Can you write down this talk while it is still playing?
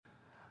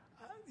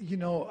I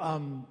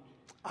don't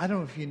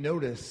know if you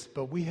noticed,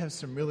 but we have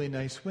some really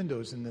nice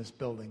windows in this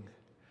building.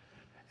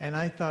 And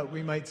I thought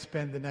we might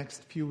spend the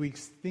next few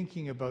weeks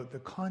thinking about the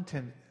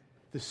content,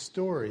 the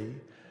story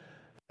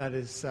that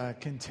is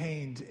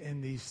contained in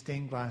these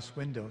stained glass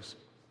windows.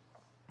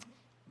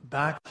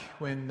 Back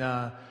when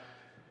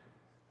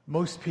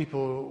most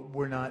people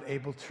were not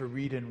able to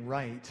read and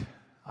write,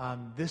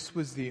 this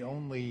was the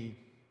only,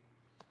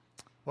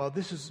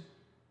 this is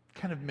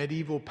kind of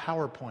medieval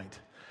PowerPoint.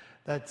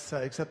 That's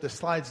except the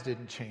slides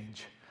didn't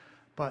change.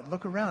 But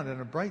look around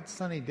on a bright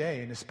sunny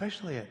day, and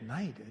especially at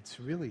night, it's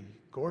really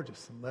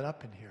gorgeous and lit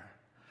up in here.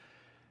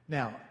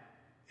 Now,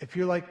 if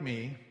you're like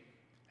me,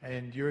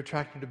 and you're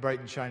attracted to bright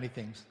and shiny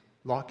things,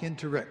 lock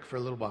into Rick for a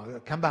little while.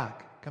 Come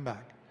back.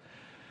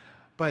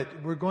 But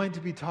we're going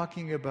to be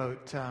talking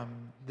about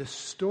the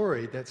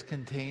story that's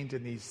contained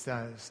in these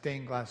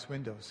stained glass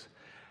windows.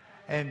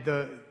 And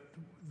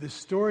the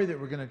story that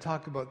we're going to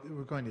talk about, that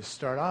we're going to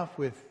start off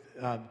with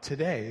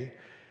today,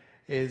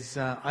 is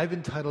I've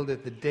entitled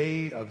it The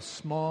Day of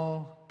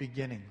Small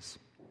Beginnings.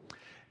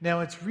 Now,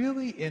 it's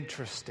really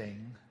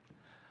interesting.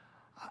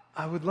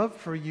 I would love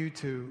for you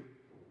to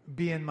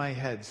be in my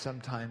head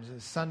sometimes a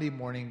Sunday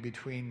morning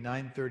between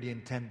 9:30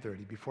 and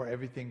 10:30 before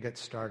everything gets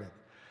started.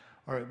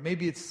 Or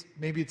maybe it's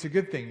a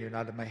good thing you're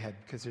not in my head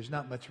because there's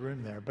not much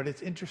room there. But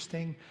it's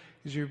interesting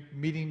as you're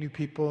meeting new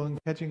people and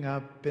catching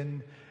up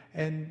and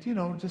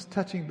just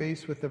touching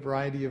base with a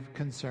variety of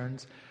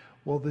concerns.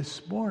 Well,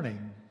 this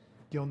morning,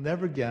 you'll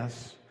never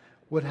guess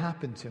what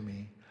happened to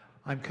me.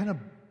 I'm kind of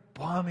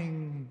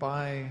bombing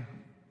by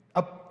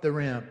up the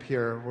ramp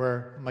here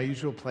where my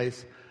usual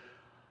place.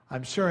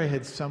 I'm sure I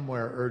had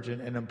somewhere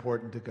urgent and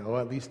important to go.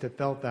 At least it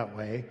felt that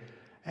way.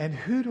 And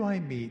who do I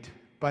meet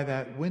by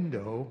that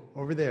window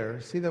over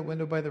there? See that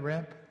window by the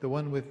ramp? The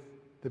one with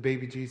the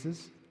baby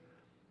Jesus?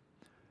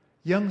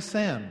 Young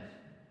Sam.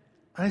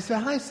 And I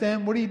said, "Hi,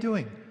 Sam, what are you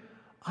doing?"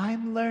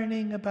 "I'm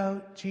learning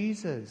about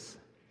Jesus."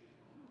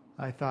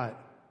 I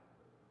thought,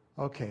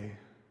 okay,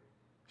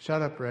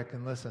 shut up, Rick,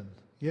 and listen.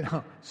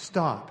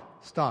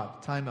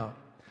 Stop, time out.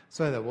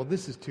 So I thought, well,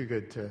 this is too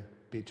good to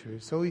be true.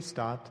 So we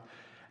stopped,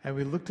 and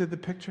we looked at the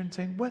picture and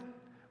saying, what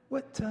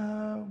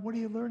are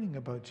you learning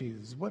about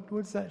Jesus? What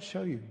does that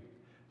show you?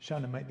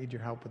 Sean, I might need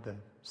your help with the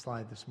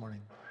slide this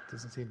morning. It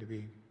doesn't seem to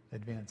be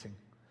advancing.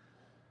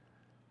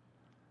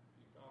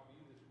 You told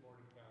me this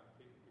morning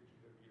take pictures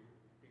of you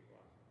big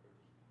glasses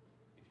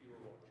if you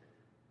were watching.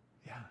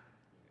 Yeah.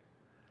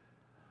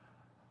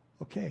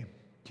 Okay.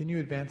 Can you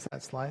advance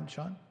that slide,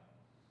 Sean?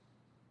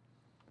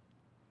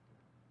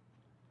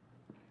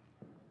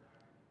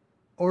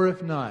 Or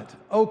if not,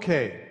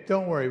 okay,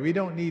 don't worry, we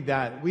don't need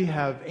that. We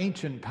have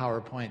ancient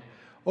PowerPoint.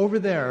 Over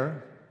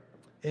there,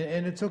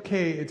 and it's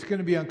okay, it's going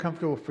to be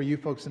uncomfortable for you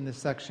folks in this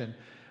section,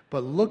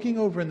 but looking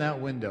over in that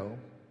window,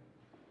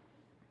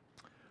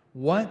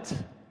 what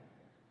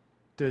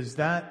does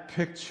that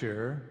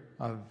picture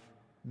of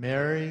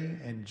Mary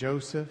and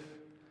Joseph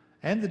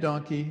and the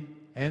donkey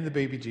and the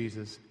baby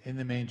Jesus in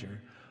the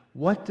manger,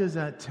 what does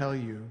that tell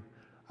you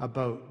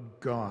about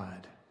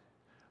God?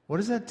 What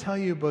does that tell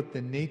you about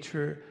the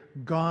nature,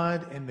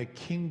 God and the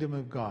kingdom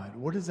of God?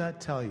 What does that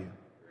tell you?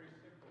 Very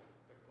simple,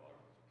 that God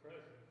is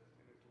present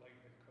and His light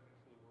has come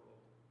into the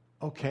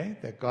world. Okay,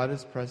 that God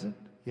is present.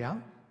 Yeah?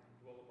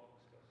 Dwell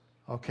amongst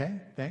us.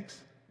 Okay,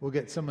 thanks. We'll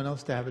get someone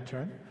else to have a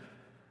turn.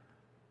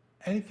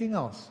 Anything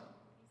else?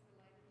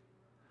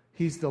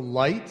 He's the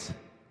light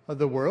of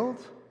the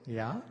world.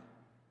 Yeah?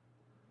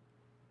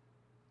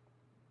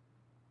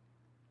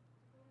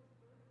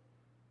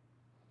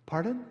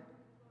 Pardon?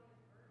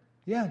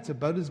 Yeah, it's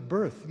about his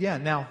birth. Yeah,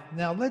 now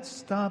let's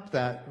stop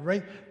that,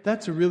 right?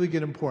 That's a really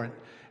good important.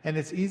 And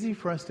it's easy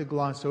for us to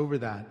gloss over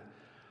that.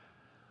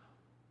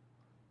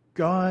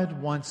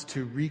 God wants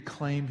to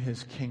reclaim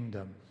his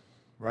kingdom,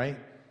 right?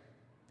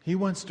 He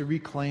wants to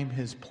reclaim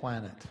his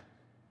planet.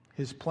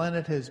 His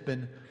planet has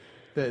been,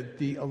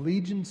 the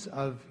allegiance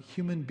of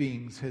human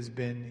beings has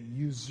been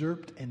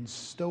usurped and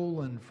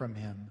stolen from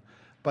him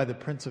by the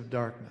Prince of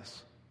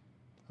Darkness,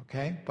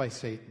 okay? By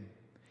Satan.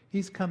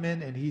 He's come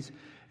in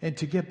and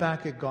to get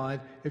back at God,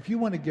 if you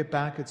want to get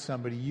back at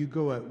somebody, you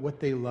go at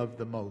what they love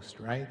the most,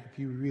 right? If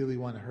you really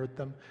want to hurt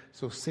them.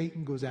 So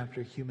Satan goes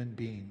after human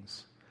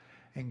beings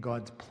and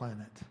God's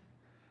planet.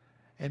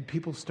 And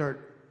people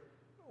start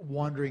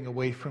wandering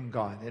away from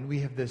God. And we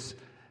have this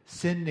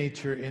sin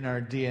nature in our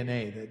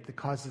DNA that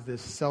causes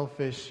this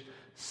selfish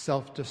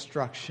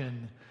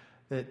self-destruction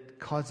that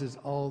causes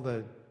all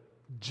the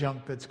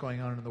junk that's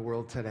going on in the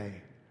world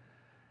today.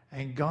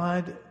 And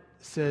God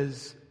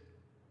says,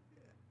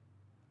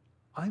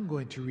 I'm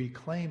going to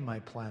reclaim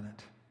my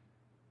planet.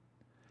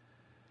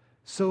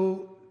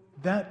 So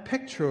that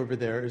picture over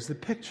there is the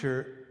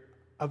picture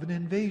of an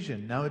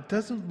invasion. Now, it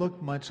doesn't look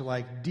much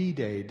like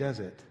D-Day, does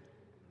it?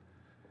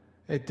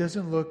 It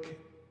doesn't look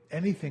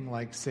anything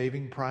like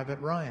Saving Private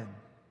Ryan.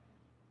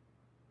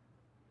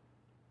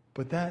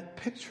 But that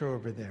picture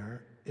over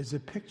there is a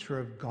picture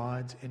of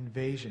God's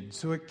invasion.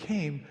 So it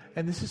came,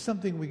 and this is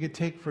something we could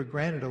take for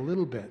granted a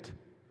little bit,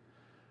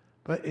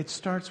 but it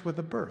starts with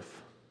a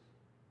birth.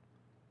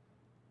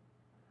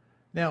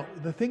 Now,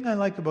 the thing I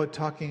like about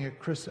talking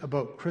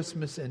about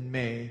Christmas in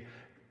May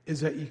is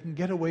that you can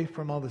get away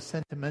from all the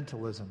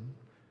sentimentalism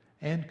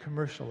and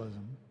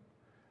commercialism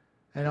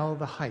and all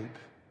the hype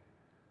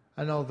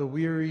and all the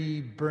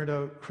weary,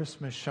 burnt-out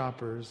Christmas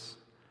shoppers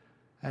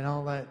and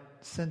all that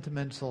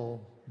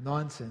sentimental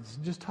nonsense.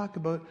 And just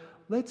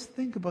let's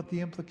think about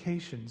the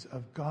implications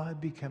of God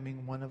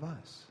becoming one of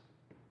us.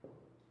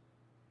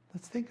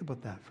 Let's think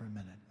about that for a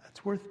minute.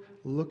 It's worth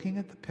looking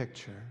at the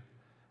picture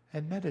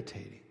and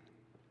meditating.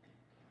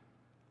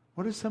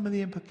 What are some of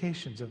the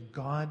implications of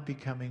God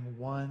becoming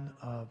one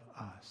of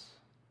us?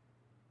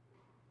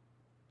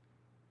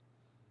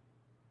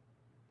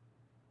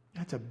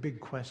 That's a big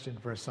question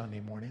for a Sunday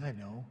morning, I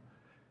know.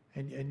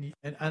 And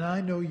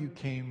I know you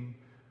came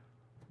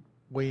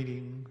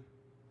waiting,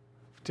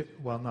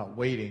 not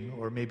waiting,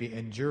 or maybe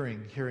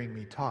enduring hearing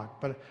me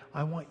talk, but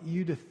I want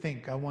you to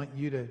think, I want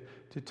you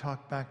to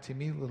talk back to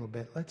me a little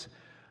bit.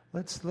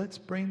 Let's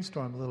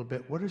brainstorm a little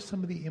bit. What are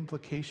some of the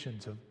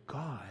implications of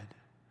God,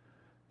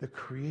 the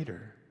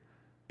Creator,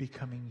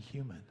 becoming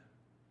human?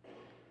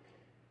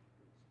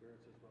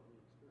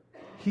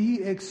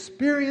 He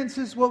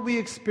experiences what we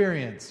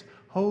experience.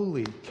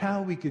 Holy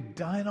cow, we could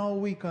dine all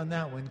week on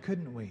that one,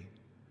 couldn't we?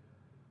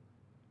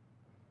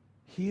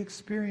 He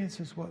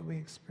experiences what we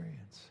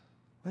experience.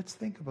 Let's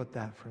think about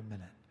that for a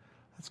minute.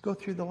 Let's go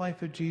through the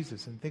life of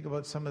Jesus and think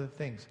about some of the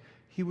things.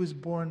 He was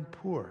born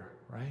poor,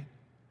 right?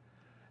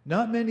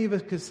 Not many of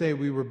us could say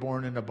we were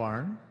born in a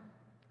barn,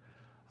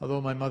 although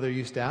my mother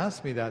used to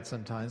ask me that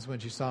sometimes when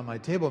she saw my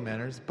table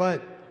manners,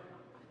 but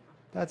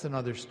that's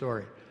another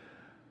story.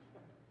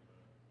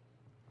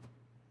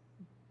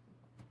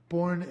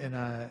 Born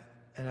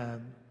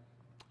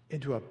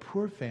into a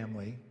poor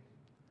family,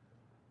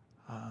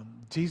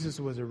 Jesus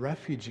was a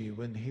refugee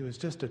when he was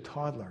just a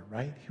toddler,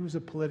 right? He was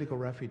a political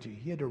refugee.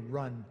 He had to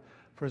run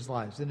for his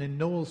lives. And in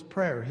Noel's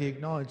prayer, he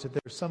acknowledged that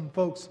there are some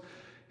folks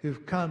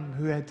who've come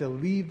who had to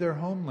leave their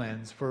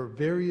homelands for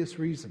various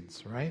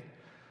reasons, right?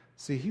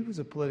 See, he was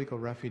a political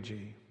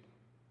refugee.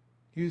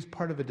 He was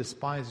part of a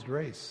despised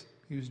race.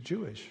 He was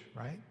Jewish,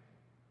 right?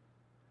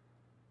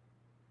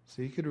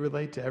 So he could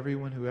relate to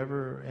everyone who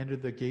ever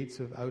entered the gates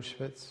of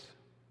Auschwitz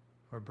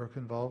or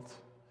Birkenwald,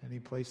 any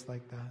place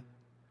like that.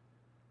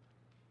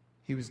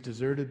 He was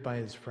deserted by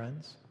his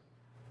friends,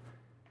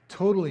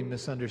 totally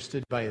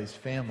misunderstood by his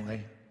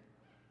family.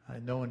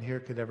 No one here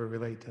could ever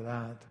relate to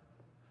that.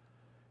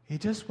 He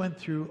just went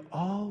through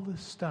all the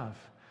stuff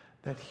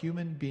that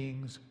human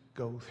beings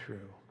go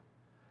through.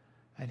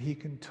 And he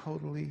can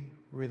totally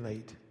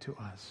relate to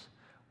us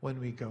when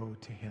we go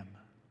to him.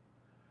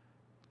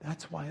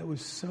 That's why it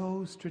was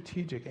so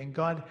strategic. And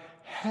God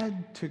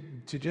had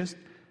to just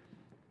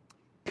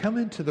come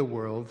into the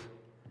world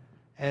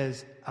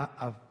as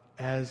a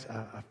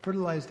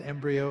fertilized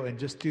embryo and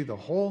just do the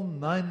whole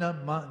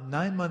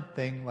 9-month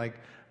thing like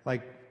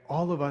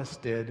all of us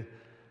did,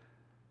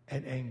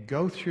 and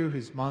go through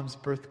his mom's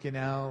birth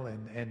canal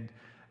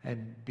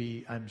and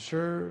be, I'm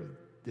sure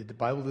the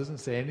Bible doesn't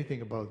say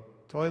anything about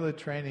toilet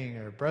training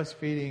or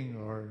breastfeeding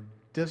or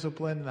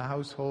discipline in the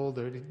household,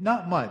 or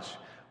not much.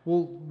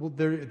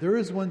 There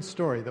is one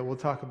story that we'll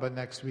talk about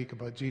next week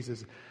about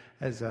Jesus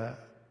as a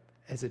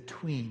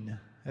tween,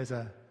 as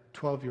a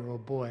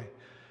 12-year-old boy.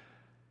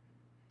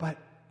 But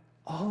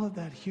all of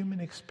that human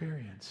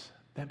experience,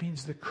 that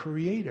means the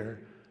Creator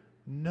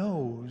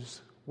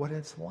knows what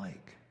it's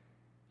like.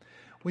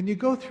 When you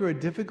go through a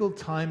difficult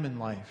time in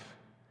life,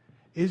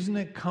 isn't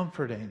it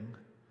comforting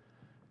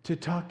to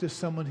talk to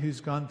someone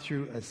who's gone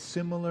through a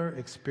similar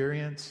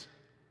experience?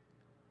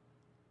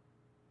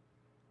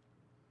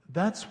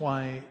 That's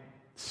why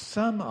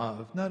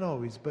not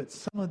always, but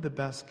some of the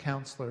best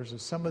counselors or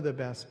some of the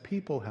best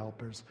people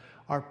helpers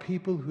are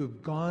people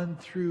who've gone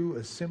through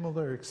a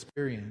similar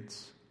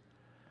experience.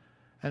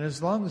 And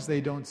as long as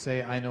they don't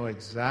say, I know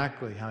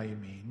exactly how you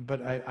mean,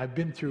 but I've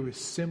been through a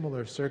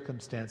similar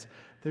circumstance,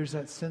 there's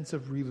that sense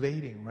of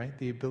relating, right?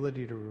 The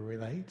ability to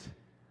relate.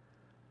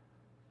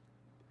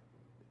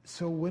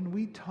 So when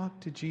we talk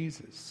to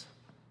Jesus,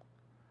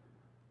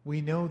 we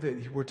know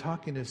that we're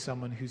talking to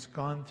someone who's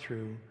gone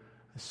through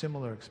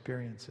similar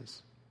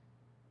experiences.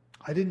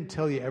 I didn't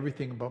tell you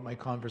everything about my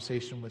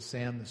conversation with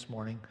Sam this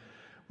morning.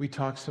 We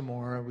talked some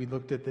more. We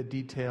looked at the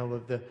detail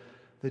of the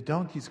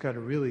donkey's got a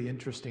really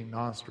interesting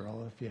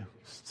nostril. If you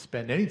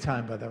spend any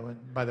time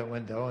by that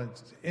window,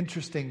 it's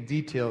interesting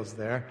details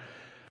there.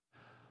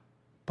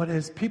 But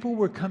as people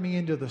were coming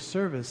into the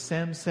service,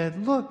 Sam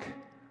said, "Look,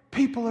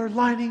 people are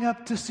lining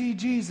up to see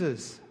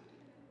Jesus."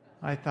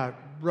 I thought,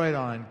 right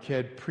on,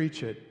 kid,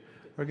 preach it.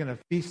 We're going to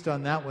feast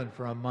on that one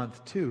for a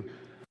month too.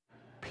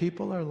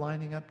 People are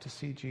lining up to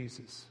see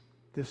Jesus.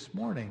 This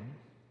morning,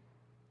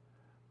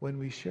 when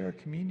we share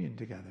communion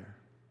together,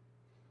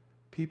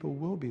 people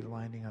will be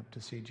lining up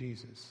to see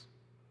Jesus.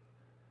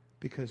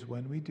 Because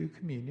when we do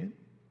communion,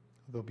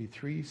 there'll be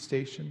 3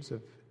 stations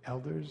of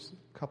elders,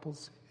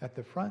 couples at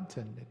the front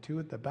and 2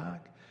 at the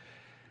back.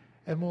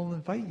 And we'll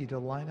invite you to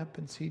line up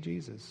and see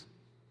Jesus.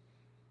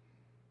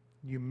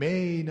 You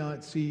may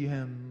not see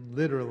him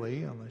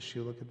literally, unless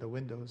you look at the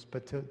windows,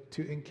 but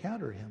to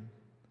encounter him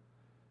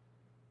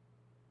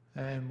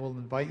And we'll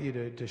invite you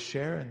to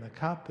share in the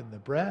cup and the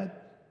bread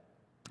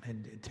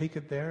and take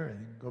it there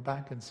and go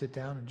back and sit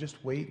down and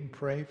just wait and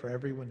pray for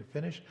everyone to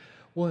finish.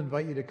 We'll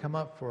invite you to come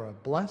up for a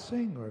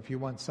blessing, or if you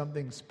want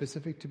something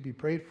specific to be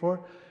prayed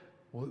for,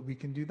 well, we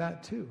can do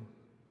that too.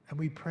 And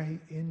we pray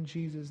in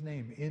Jesus'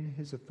 name, in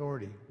his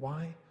authority.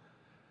 Why?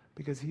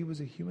 Because he was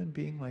a human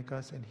being like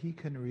us, and he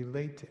can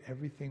relate to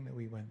everything that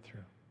we went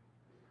through.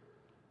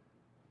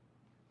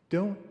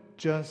 Don't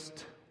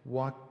just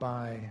walk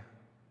by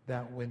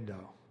that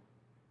window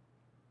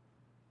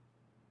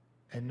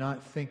and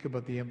not think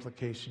about the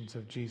implications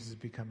of Jesus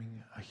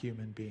becoming a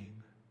human being,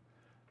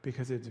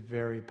 because it's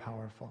very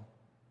powerful.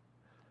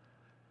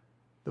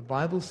 The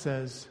Bible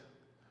says,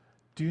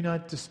 do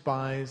not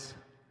despise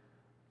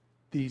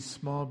these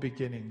small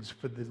beginnings,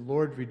 for the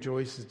Lord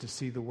rejoices to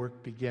see the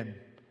work begin.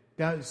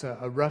 That is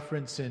a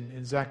reference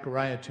in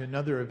Zechariah to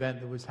another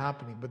event that was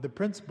happening. But the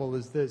principle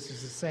is this,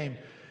 is the same.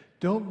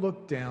 Don't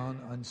look down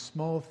on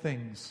small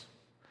things,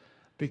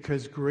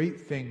 because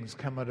great things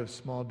come out of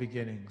small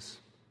beginnings.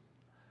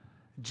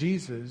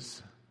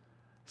 Jesus,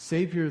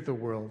 Savior of the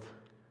world,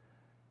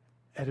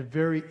 at a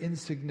very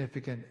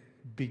insignificant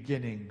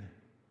beginning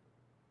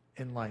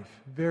in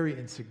life. Very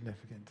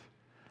insignificant.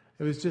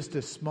 It was just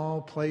a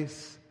small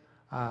place,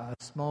 a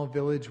small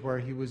village where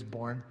he was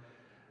born,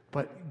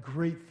 but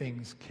great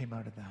things came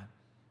out of that.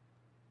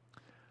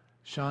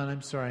 Sean,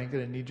 I'm sorry, I'm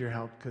going to need your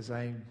help because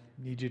I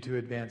need you to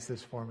advance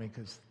this for me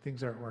because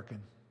things aren't working.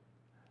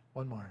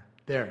 One more.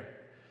 There.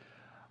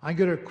 I'm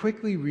going to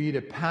quickly read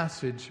a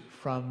passage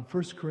from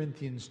 1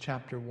 Corinthians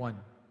chapter 1.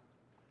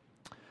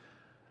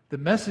 The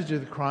message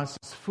of the cross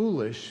is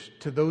foolish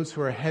to those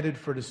who are headed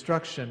for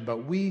destruction,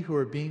 but we who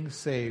are being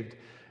saved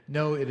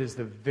know it is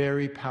the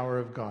very power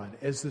of God.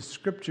 As the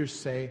scriptures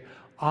say,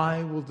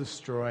 I will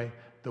destroy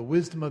the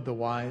wisdom of the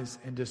wise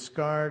and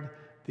discard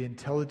the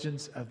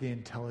intelligence of the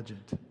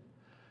intelligent.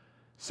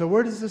 So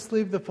where does this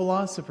leave the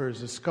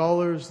philosophers, the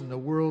scholars, and the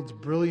world's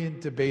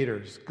brilliant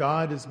debaters?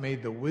 God has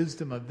made the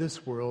wisdom of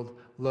this world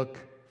look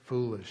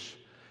foolish.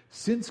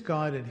 Since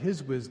God in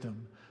his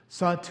wisdom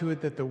saw to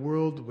it that the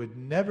world would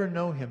never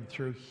know him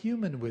through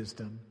human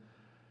wisdom,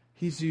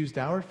 he's used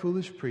our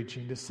foolish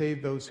preaching to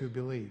save those who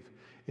believe.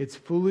 It's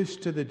foolish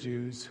to the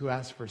Jews who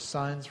ask for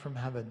signs from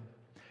heaven.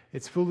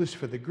 It's foolish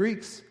for the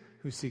Greeks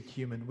who seek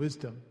human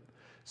wisdom.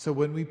 So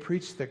when we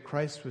preach that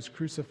Christ was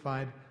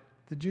crucified,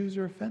 the Jews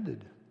are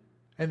offended.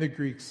 And the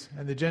Greeks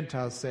and the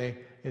Gentiles say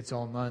it's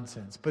all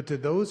nonsense. But to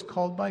those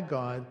called by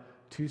God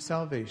to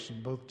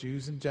salvation, both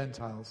Jews and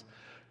Gentiles,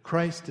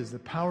 Christ is the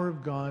power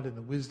of God and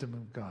the wisdom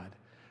of God.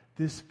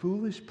 This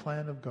foolish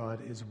plan of God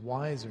is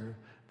wiser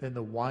than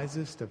the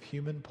wisest of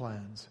human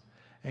plans,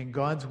 and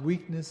God's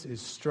weakness is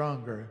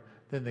stronger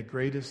than the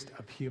greatest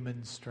of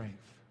human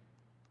strength.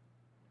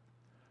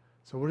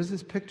 So what does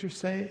this picture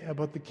say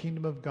about the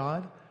kingdom of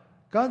God?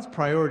 God's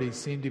priorities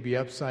seem to be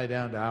upside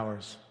down to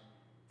ours.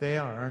 They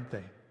are, aren't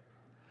they?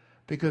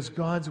 Because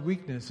God's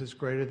weakness is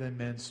greater than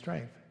man's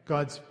strength.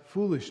 God's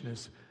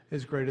foolishness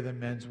is greater than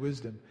man's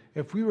wisdom.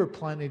 If we were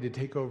planning to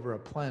take over a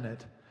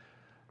planet,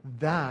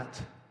 that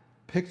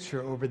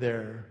picture over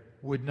there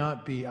would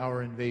not be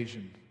our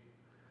invasion.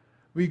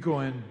 We go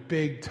in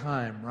big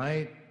time,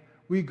 right?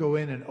 We go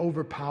in and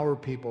overpower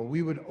people.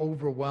 We would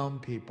overwhelm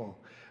people.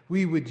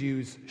 We would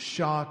use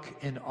shock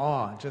and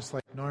awe, just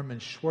like Norman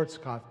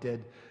Schwarzkopf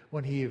did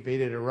when he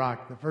invaded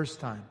Iraq the first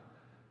time.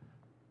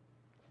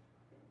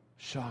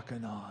 Shock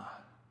and awe.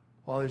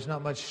 Well, there's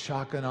not much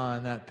shock and awe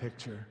in that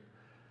picture.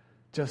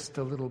 Just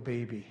a little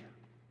baby.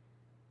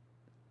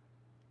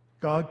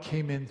 God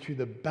came in through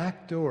the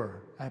back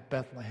door at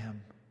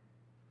Bethlehem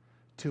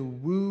to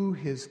woo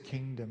his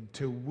kingdom,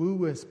 to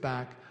woo us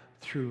back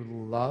through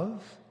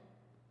love,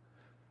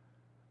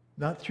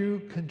 not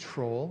through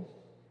control,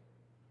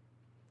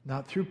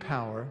 not through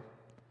power,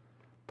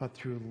 but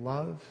through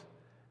love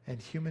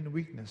and human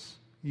weakness,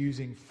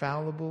 using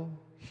fallible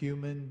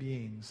human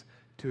beings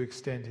to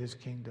extend his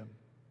kingdom.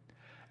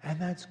 And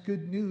that's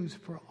good news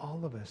for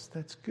all of us.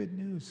 That's good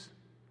news.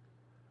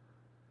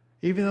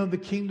 Even though the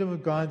kingdom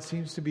of God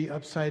seems to be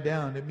upside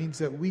down, it means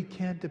that we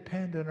can't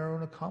depend on our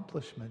own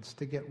accomplishments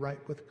to get right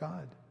with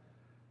God.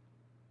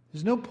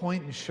 There's no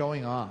point in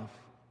showing off.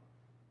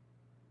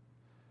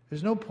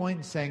 There's no point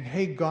in saying,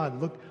 hey, God,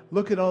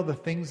 look at all the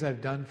things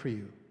I've done for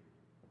you.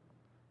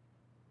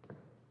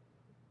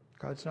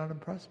 God's not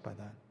impressed by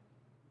that.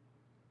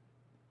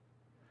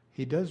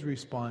 He does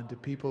respond to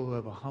people who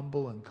have a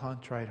humble and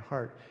contrite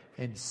heart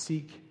and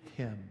seek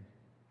him.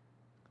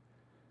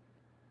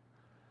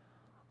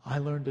 I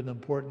learned an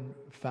important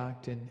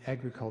fact in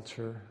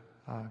agriculture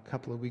a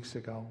couple of weeks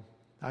ago.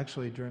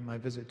 Actually, during my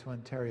visit to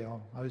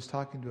Ontario, I was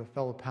talking to a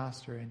fellow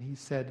pastor, and he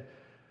said,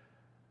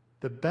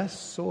 the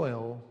best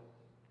soil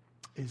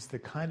is the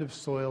kind of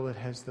soil that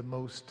has the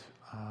most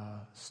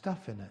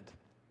stuff in it,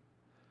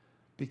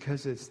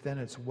 because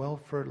it's well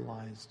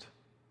fertilized,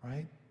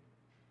 right?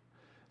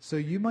 So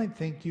you might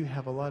think you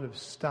have a lot of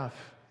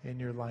stuff in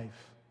your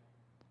life.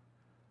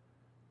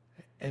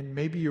 And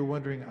maybe you're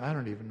wondering, I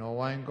don't even know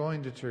why I'm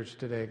going to church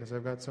today because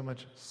I've got so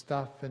much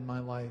stuff in my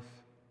life.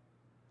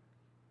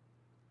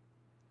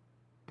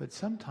 But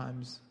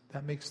sometimes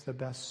that makes the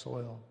best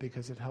soil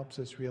because it helps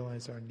us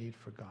realize our need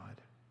for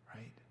God,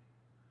 right?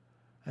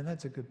 And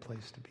that's a good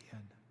place to be in.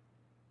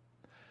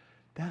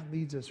 That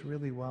leads us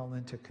really well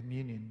into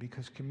communion,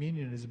 because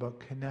communion is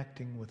about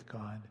connecting with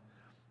God.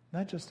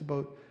 Not just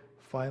about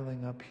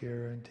filing up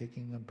here and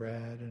taking a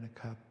bread and a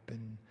cup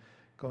and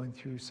going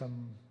through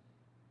some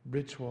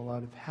ritual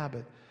out of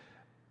habit.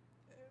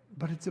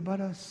 But it's about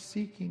us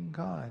seeking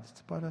God. It's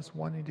about us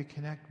wanting to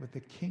connect with the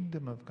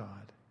kingdom of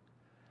God.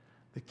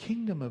 The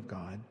kingdom of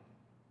God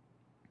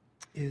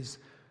is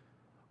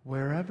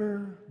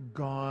wherever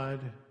God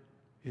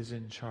is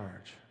in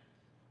charge.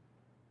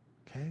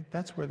 Okay?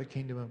 That's where the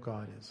kingdom of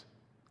God is.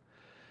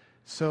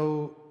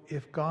 So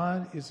if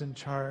God is in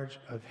charge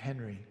of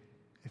Henry,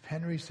 if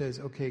Henry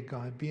says, okay,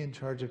 God, be in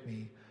charge of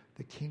me,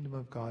 the kingdom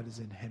of God is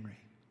in Henry.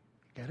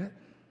 Get it?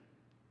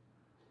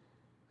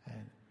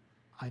 And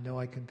I know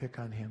I can pick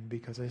on him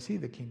because I see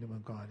the kingdom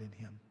of God in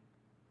him.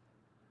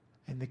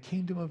 And the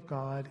kingdom of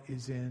God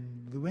is in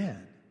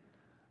Luann.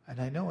 And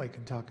I know I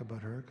can talk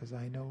about her because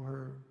I know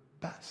her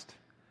best.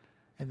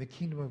 And the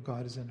kingdom of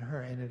God is in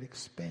her, and it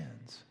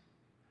expands.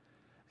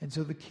 And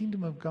so the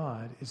kingdom of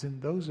God is in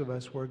those of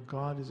us where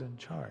God is in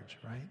charge,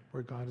 right?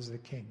 Where God is the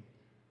king.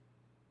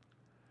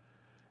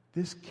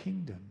 This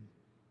kingdom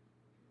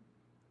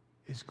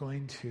is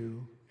going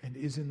to, and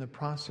is in the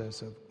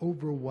process of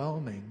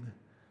overwhelming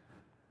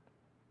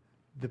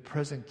the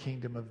present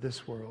kingdom of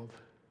this world.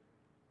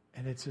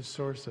 And it's a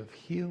source of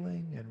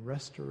healing and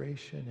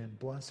restoration and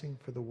blessing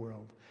for the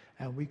world.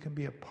 And we can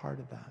be a part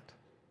of that.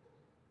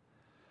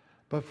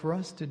 But for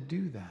us to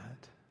do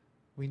that,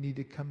 we need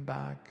to come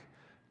back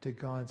to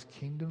God's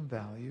kingdom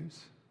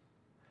values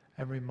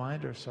and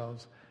remind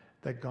ourselves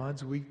that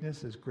God's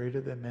weakness is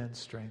greater than man's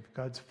strength.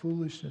 God's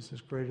foolishness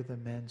is greater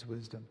than man's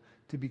wisdom.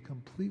 To be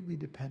completely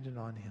dependent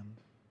on him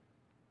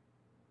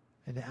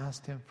and to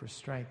ask him for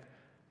strength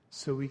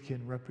so we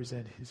can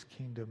represent his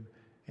kingdom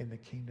in the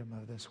kingdom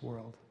of this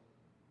world.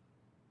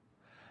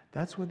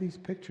 That's what these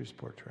pictures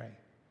portray.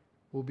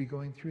 We'll be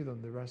going through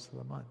them the rest of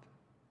the month.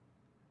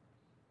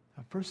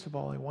 Now, first of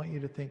all, I want you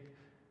to think,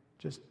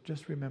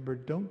 just remember,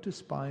 don't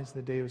despise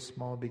the day of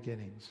small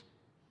beginnings.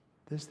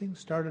 This thing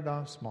started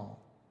off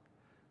small,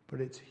 but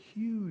it's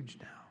huge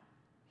now.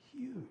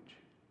 Huge.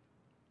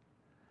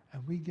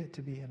 And we get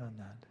to be in on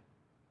that.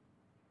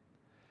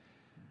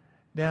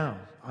 Now,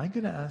 I'm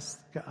going to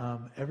ask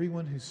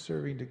everyone who's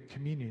serving to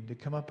communion to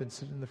come up and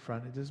sit in the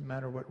front. It doesn't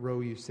matter what row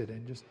you sit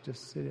in.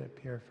 Just sit up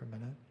here for a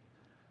minute.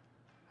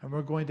 And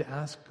we're going to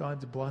ask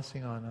God's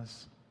blessing on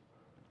us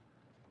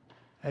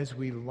as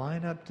we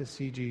line up to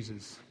see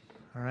Jesus.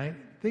 All right?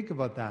 Think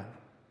about that.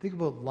 Think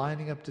about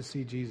lining up to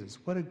see Jesus.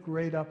 What a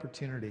great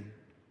opportunity.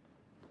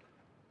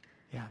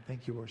 Yeah,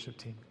 thank you, worship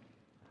team.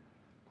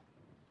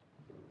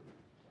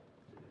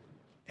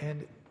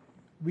 And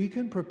we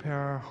can prepare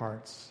our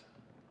hearts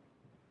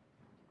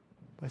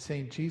by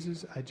saying,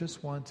 Jesus, I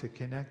just want to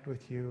connect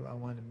with you. I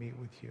want to meet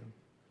with you.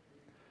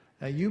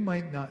 Now you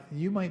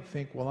might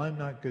think, well, I'm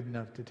not good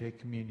enough to take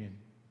communion.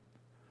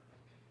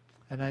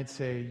 And I'd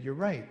say, you're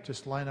right.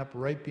 Just line up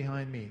right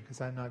behind me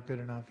because I'm not good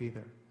enough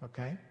either.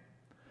 Okay?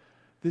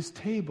 This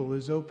table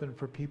is open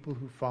for people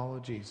who follow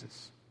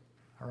Jesus.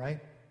 All right?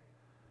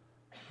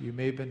 You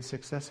may have been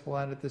successful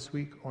at it this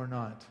week or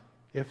not.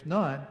 If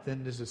not,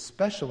 then there's a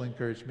special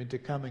encouragement to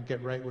come and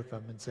get right with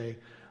them and say,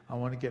 I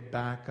want to get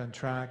back on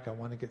track. I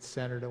want to get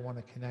centered. I want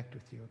to connect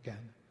with you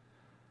again.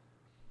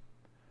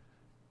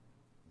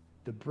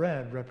 The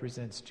bread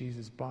represents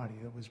Jesus' body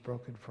that was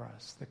broken for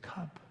us. The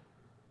cup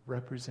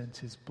represents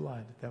his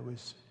blood that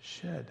was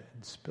shed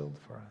and spilled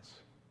for us.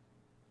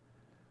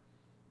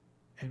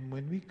 And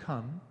when we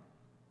come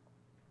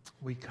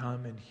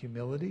in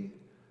humility,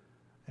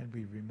 and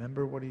we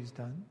remember what he's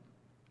done,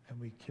 and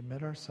we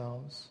commit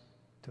ourselves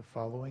to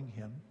following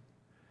him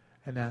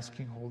and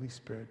asking Holy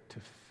Spirit to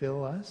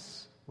fill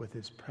us with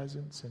his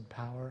presence and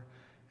power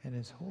and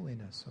his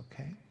holiness,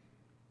 okay?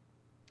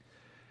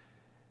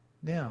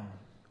 Now,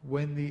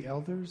 when the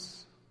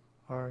elders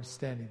are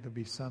standing, there'll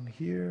be some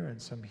here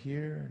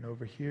and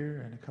over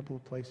here and a couple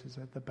of places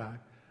at the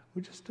back.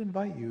 We'll just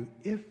invite you,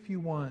 if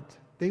you want,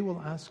 they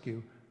will ask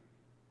you,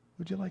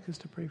 would you like us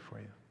to pray for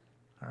you?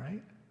 All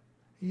right?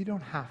 You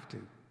don't have to.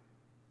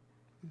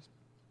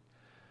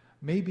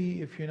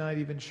 Maybe if you're not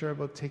even sure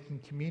about taking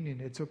communion,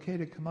 it's okay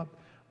to come up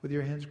with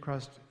your hands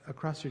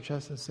across your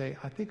chest and say,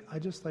 I think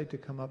I'd just like to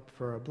come up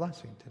for a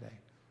blessing today.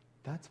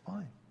 That's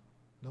fine.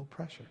 No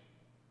pressure.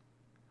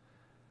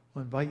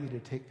 We'll invite you to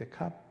take the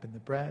cup and the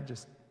bread.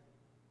 Just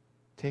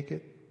take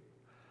it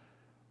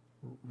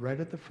right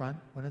at the front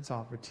when it's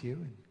offered to you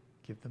and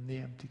give them the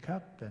empty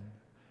cup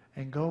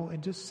and go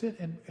and just sit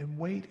and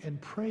wait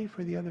and pray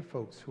for the other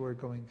folks who are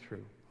going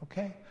through.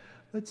 Okay?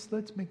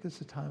 Let's make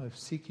this a time of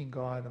seeking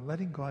God and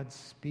letting God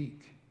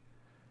speak.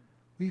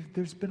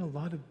 There's been a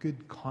lot of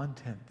good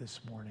content this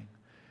morning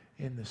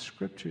in the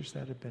scriptures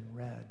that have been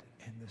read,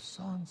 and the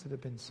songs that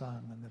have been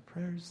sung, and the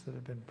prayers that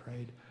have been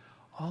prayed.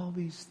 All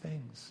these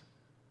things.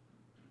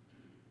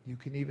 You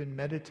can even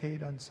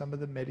meditate on some of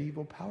the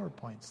medieval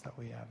PowerPoints that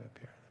we have up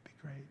here. That'd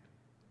be great.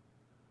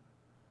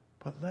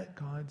 But let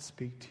God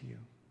speak to you.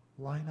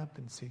 Line up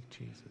and seek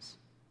Jesus.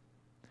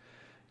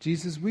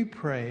 Jesus, we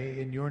pray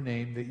in your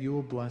name that you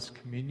will bless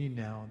communion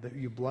now, that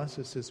you bless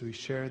us as we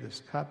share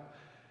this cup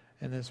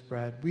and this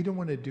bread. We don't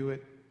want to do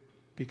it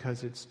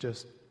because it's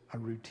just a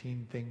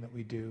routine thing that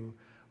we do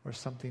or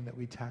something that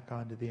we tack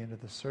on to the end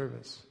of the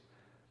service.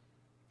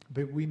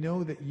 But we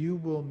know that you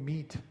will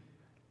meet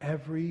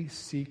every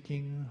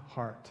seeking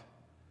heart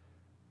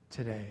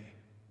today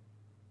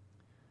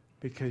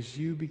because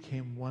you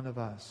became one of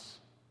us.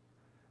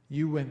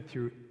 You went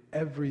through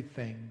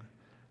everything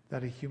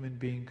that a human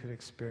being could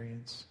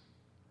experience.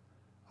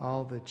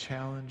 All the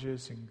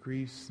challenges and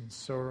griefs and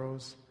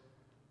sorrows.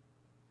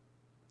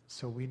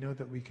 So we know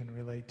that we can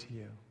relate to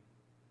you.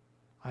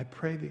 I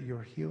pray that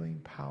your healing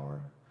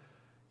power,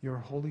 your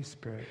Holy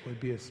Spirit would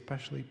be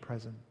especially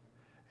present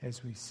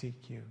as we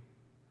seek you.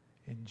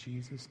 In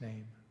Jesus'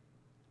 name,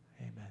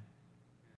 amen.